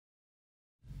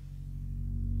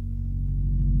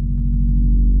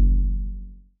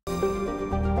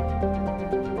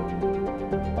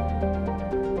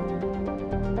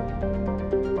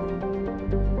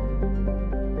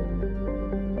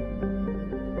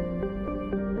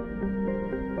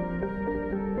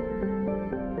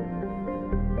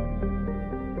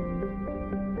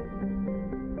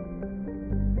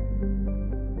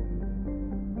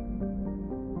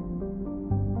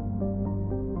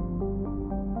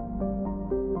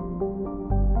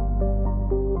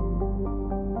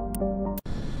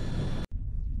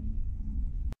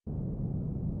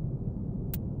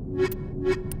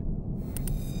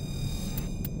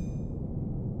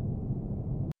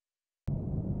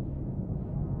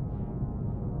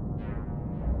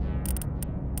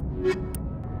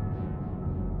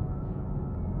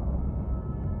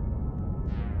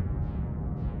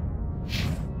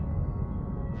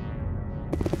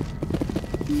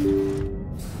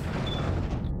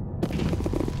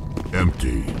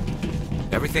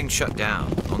Everything's shut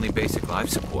down. Only basic life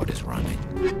support is running.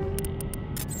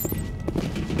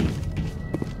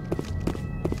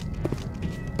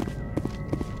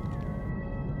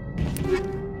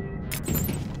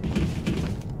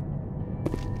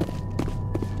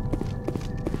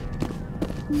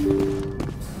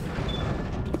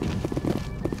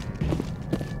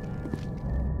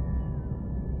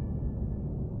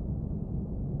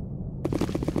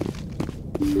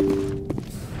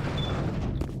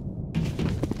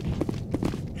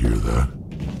 Hear that?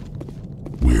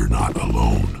 We're not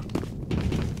alone.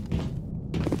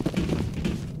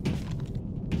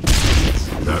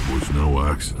 That was no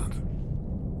accident.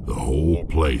 The whole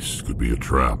place could be a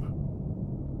trap.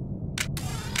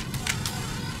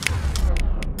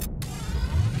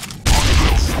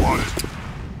 Hostile spotted.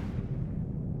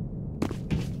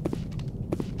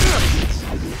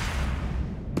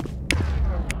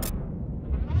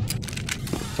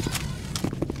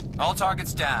 All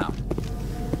targets down.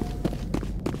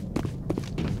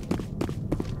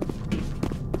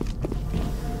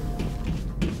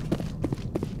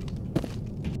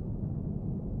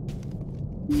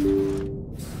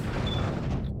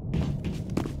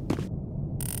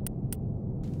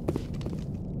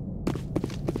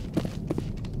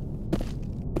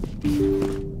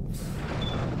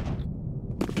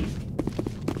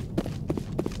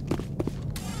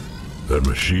 That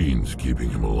machine's keeping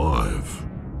him alive.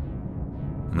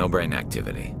 No brain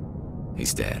activity.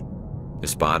 He's dead.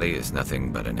 His body is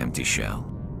nothing but an empty shell.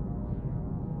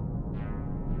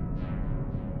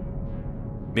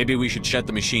 Maybe we should shut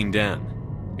the machine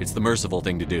down. It's the merciful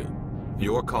thing to do.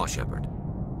 Your call, Shepard.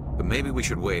 But maybe we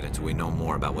should wait until we know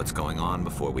more about what's going on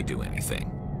before we do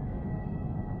anything.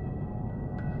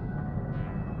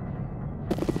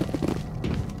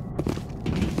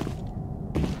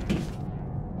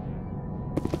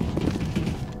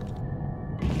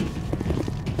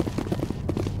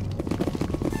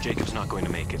 Jacob's not going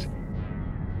to make it.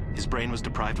 His brain was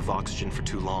deprived of oxygen for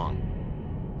too long.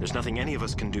 There's nothing any of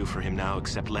us can do for him now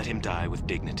except let him die with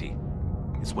dignity.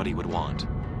 It's what he would want.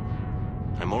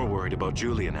 I'm more worried about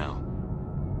Julia now.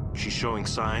 She's showing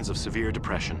signs of severe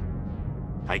depression.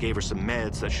 I gave her some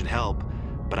meds that should help,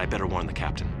 but I better warn the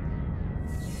captain.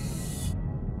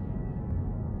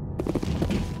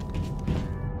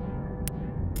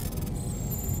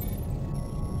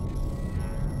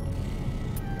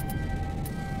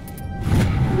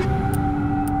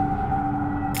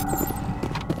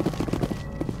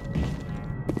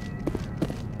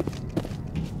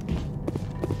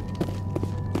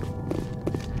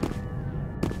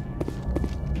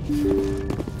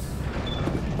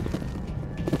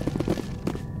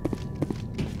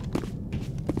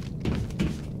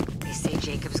 They say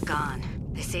Jacob's gone.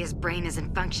 They say his brain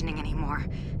isn't functioning anymore,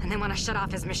 and they want to shut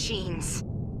off his machines.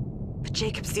 But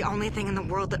Jacob's the only thing in the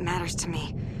world that matters to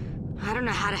me. I don't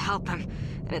know how to help him,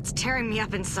 and it's tearing me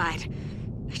up inside.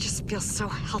 I just feel so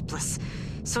helpless,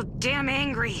 so damn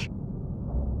angry.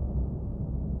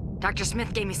 Dr.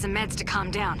 Smith gave me some meds to calm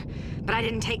down, but I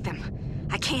didn't take them.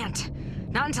 I can't.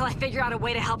 Not until I figure out a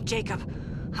way to help Jacob.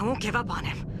 I won't give up on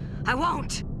him. I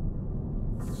won't!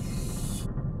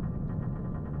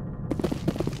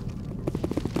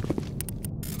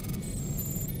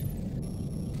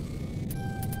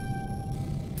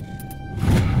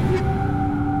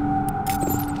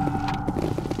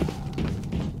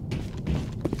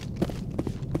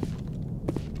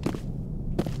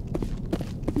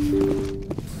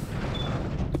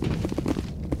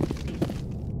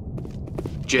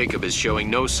 Jacob is showing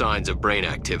no signs of brain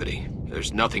activity.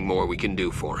 There's nothing more we can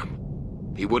do for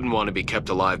him. He wouldn't want to be kept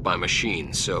alive by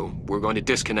machines, so we're going to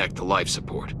disconnect the life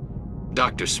support.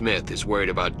 Dr. Smith is worried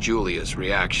about Julia's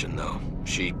reaction, though.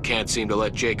 She can't seem to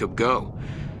let Jacob go.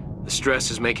 The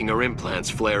stress is making her implants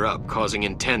flare up, causing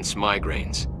intense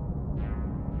migraines.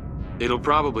 It'll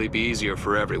probably be easier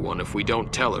for everyone if we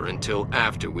don't tell her until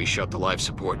after we shut the life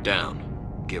support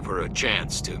down. Give her a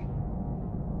chance to...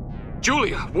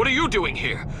 Julia, what are you doing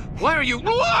here? Why are you...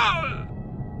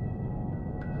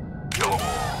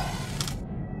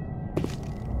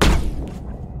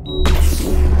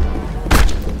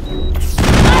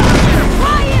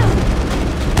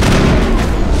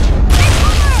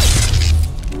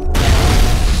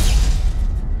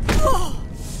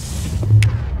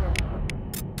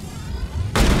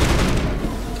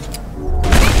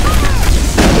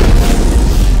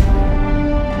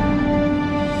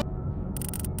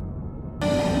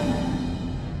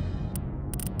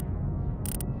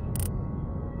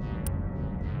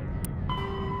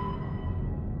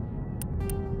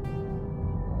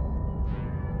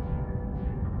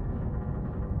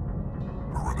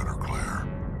 Perimeter clear.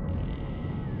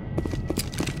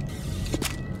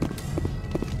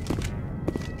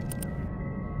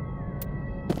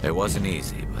 It wasn't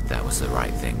easy, but that was the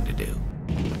right thing to do.